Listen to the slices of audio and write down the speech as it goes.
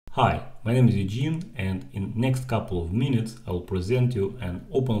Hi, my name is Eugene, and in next couple of minutes I will present you an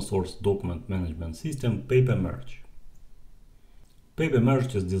open source document management system, Papermerge.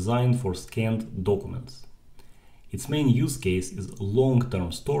 Papermerge is designed for scanned documents. Its main use case is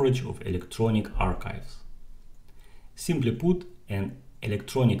long-term storage of electronic archives. Simply put, an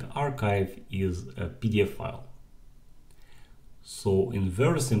electronic archive is a PDF file. So in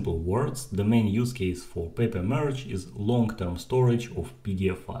very simple words, the main use case for Papermerge is long-term storage of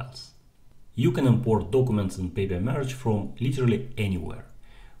PDF files. You can import documents in Papermerge from literally anywhere,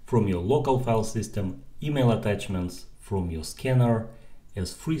 from your local file system, email attachments, from your scanner,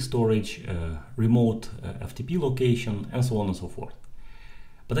 as free storage, remote FTP location, and so on and so forth.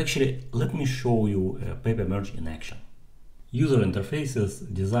 But actually, let me show you Papermerge in action. User interface is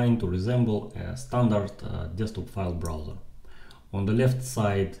designed to resemble a standard desktop file browser. On the left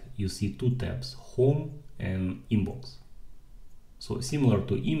side, you see two tabs, Home and Inbox. So similar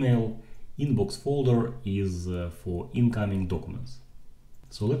to email, Inbox folder is for incoming documents.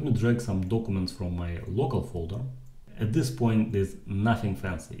 So let me drag some documents from my local folder. At this point, there's nothing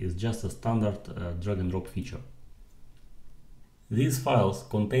fancy, it's just a standard drag and drop feature. These files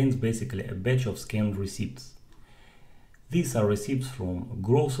contains basically a batch of scanned receipts. These are receipts from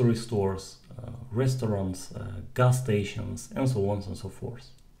grocery stores, restaurants, gas stations, and so on and so forth.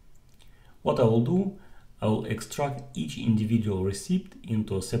 What I will do, I will extract each individual receipt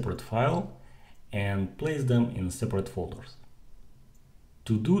into a separate file and place them in separate folders.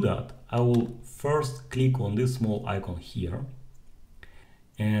 To do that, I will first click on this small icon here,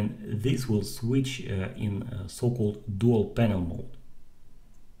 and this will switch in so-called dual panel mode.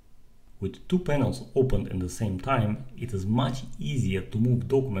 With two panels opened at the same time, it is much easier to move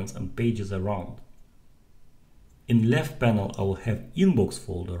documents and pages around. In left panel, I will have Inbox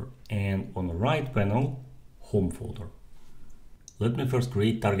folder, and on the right panel, Home folder. Let me first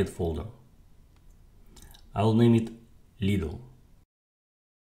create target folder. I will name it Lidl.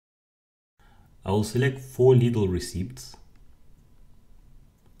 I will select 4 Lidl receipts,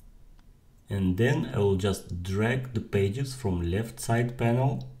 and then I will just drag the pages from left side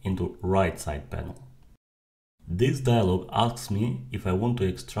panel into right side panel. This dialog asks me if I want to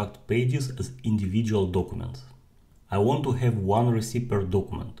extract pages as individual documents. I want to have one receipt per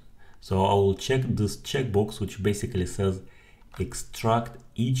document, so I will check this checkbox which basically says extract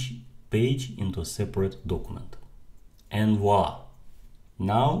each page into a separate document. And voila!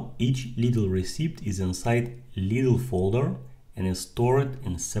 Now each Lidl receipt is inside Lidl folder and is stored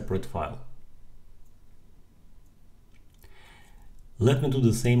in a separate file. Let me do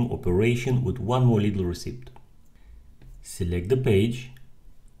the same operation with one more Lidl receipt. Select the page,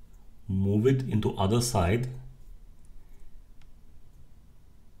 move it into other side,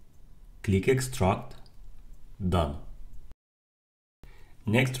 click extract, done.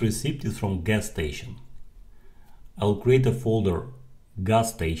 Next receipt is from gas station. I'll create a folder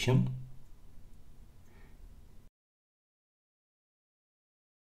gas station,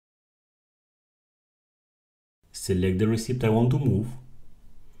 select the receipt I want to move,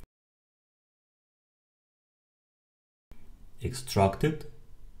 extract it,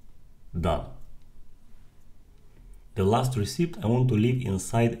 done. The last receipt I want to leave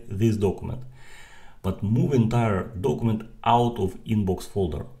inside this document, but move entire document out of Inbox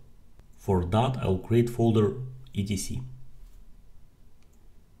folder. For that, I'll create folder etc.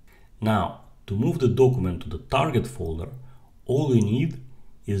 Now, to move the document to the target folder, all you need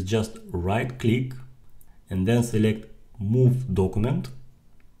is just right click and then select Move Document,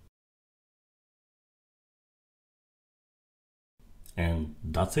 and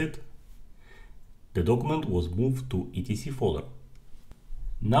that's it. The document was moved to etc folder.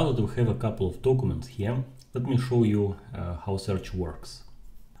 Now that we have a couple of documents here, let me show you how search works.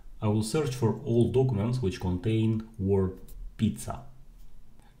 I will search for all documents which contain word pizza.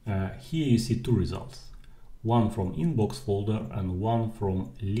 Here you see two results, one from Inbox folder and one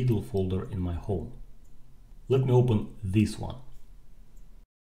from Lidl folder in my home. Let me open this one.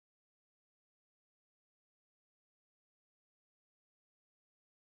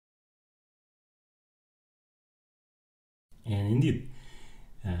 And indeed,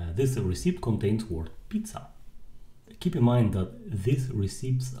 this receipt contains word pizza. Keep in mind that these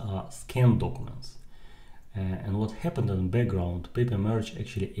receipts are scanned documents. And what happened in the background, Papermerge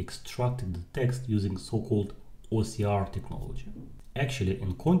actually extracted the text using so-called OCR technology. Actually,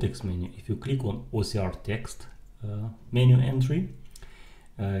 in context menu, if you click on OCR text menu entry,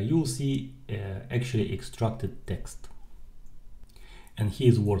 you will see actually extracted text. And here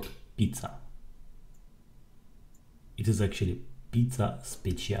is word pizza. It is actually pizza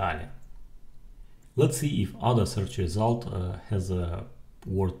speciale. Let's see if other search result has a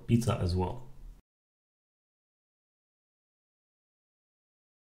word pizza as well.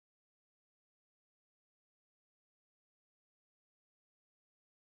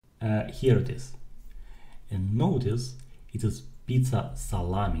 Here it is. And notice it is pizza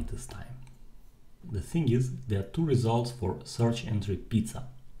salami this time. The thing is, there are two results for search entry pizza.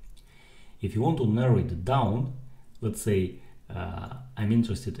 If you want to narrow it down, let's say I'm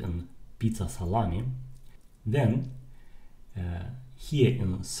interested in pizza salami, then here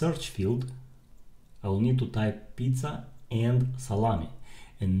in search field I will need to type pizza and salami,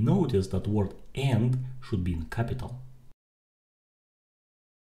 and notice that word and should be in capital.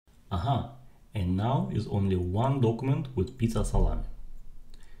 Aha, and now is only one document with pizza salami.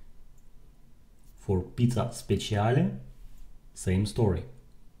 For pizza speciale, same story.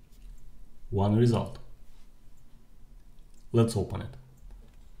 One result. Let's open it.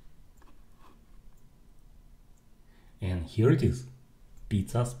 And here it is,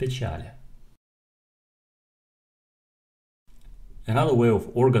 pizza speciale. Another way of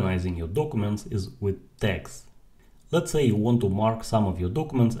organizing your documents is with tags. Let's say you want to mark some of your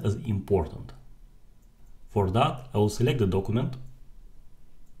documents as important. For that, I will select the document,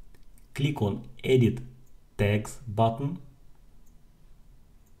 click on Edit Tags button,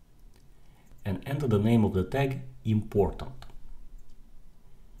 and enter the name of the tag important.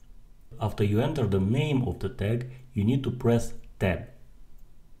 After you enter the name of the tag, you need to press Tab.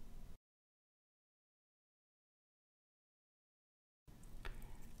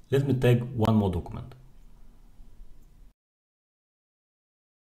 Let me tag one more document.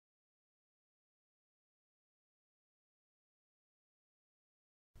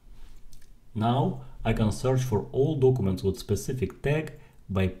 Now I can search for all documents with specific tag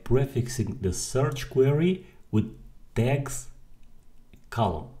by prefixing the search query with tags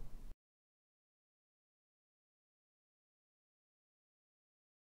column.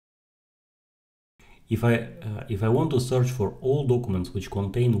 If I want to search for all documents which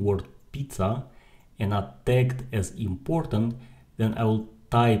contain word pizza and are tagged as important, then I will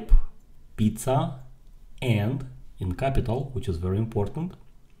type pizza and, in capital, which is very important,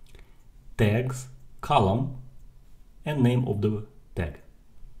 tags column and name of the tag.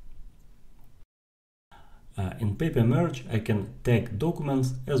 In Papermerge, I can tag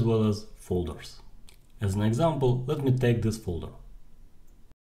documents as well as folders. As an example, let me tag this folder.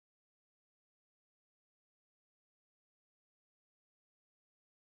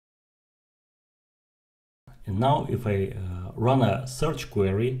 And now if I run a search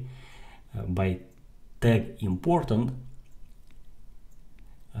query by tag important,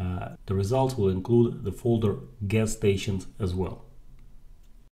 the results will include the folder gas stations as well.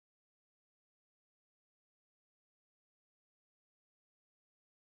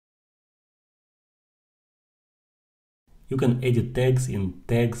 You can edit tags in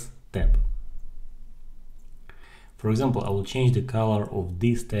Tags tab. For example, I will change the color of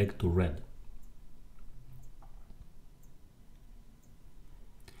this tag to red.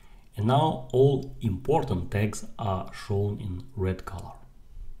 And now all important tags are shown in red color.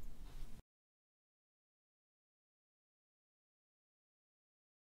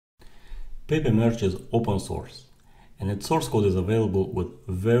 Papermerge is open source, and its source code is available with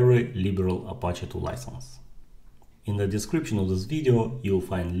very liberal Apache 2 license. In the description of this video, you'll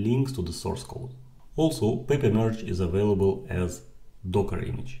find links to the source code. Also, Papermerge is available as Docker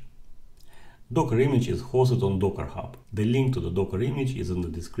image. Docker image is hosted on Docker Hub. The link to the Docker image is in the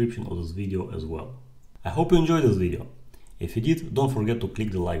description of this video as well. I hope you enjoyed this video. If you did, don't forget to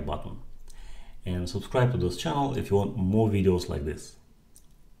click the like button. And subscribe to this channel if you want more videos like this.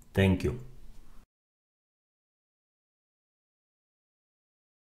 Thank you.